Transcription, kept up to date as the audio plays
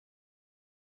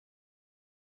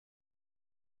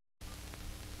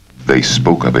They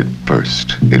spoke of it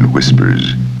first in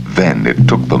whispers. Then it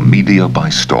took the media by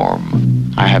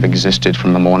storm. I have existed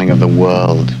from the morning of the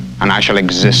world, and I shall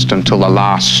exist until the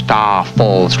last star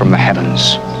falls from the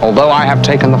heavens. Although I have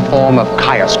taken the form of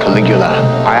Caius Caligula,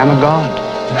 I am a god.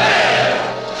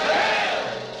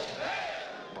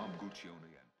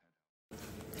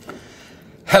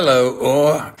 Hello,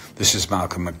 Aur. This is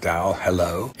Malcolm McDowell.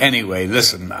 Hello. Anyway,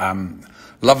 listen,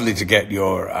 lovely to get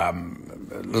your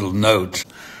little note.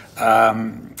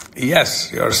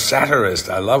 Yes, you're a satirist.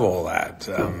 I love all that.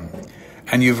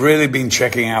 And you've really been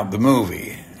checking out the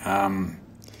movie.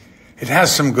 It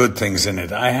has some good things in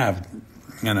it. I have,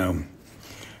 a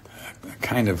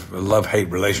kind of a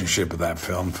love-hate relationship with that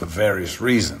film for various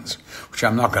reasons, which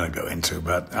I'm not going to go into,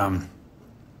 but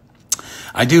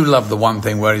I do love the one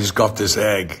thing where he's got this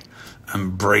egg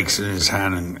and breaks it in his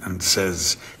hand and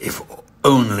says, "If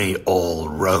only all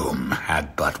Rome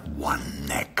had but one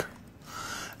neck."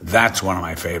 That's one of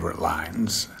my favorite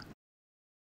lines.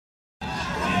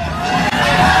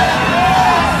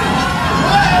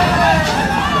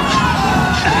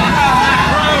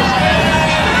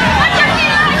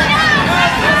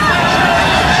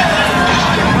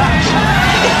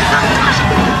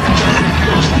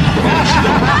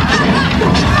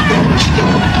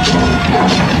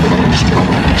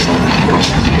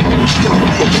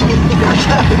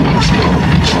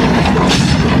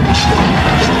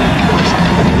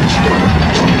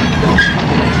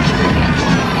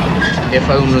 If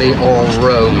only all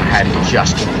Rome had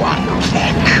just one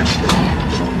neck.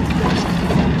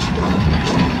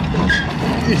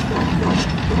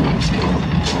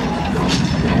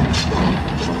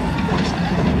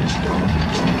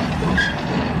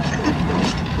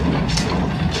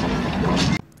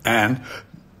 And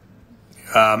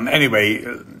anyway,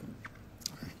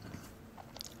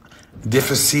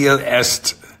 difficile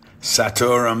est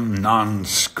SATURAM non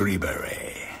SCRIBERE.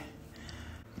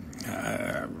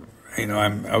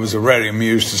 I was already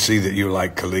amused to see that you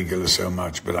like Caligula so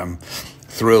much, but I'm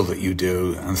thrilled that you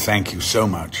do, and thank you so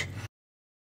much.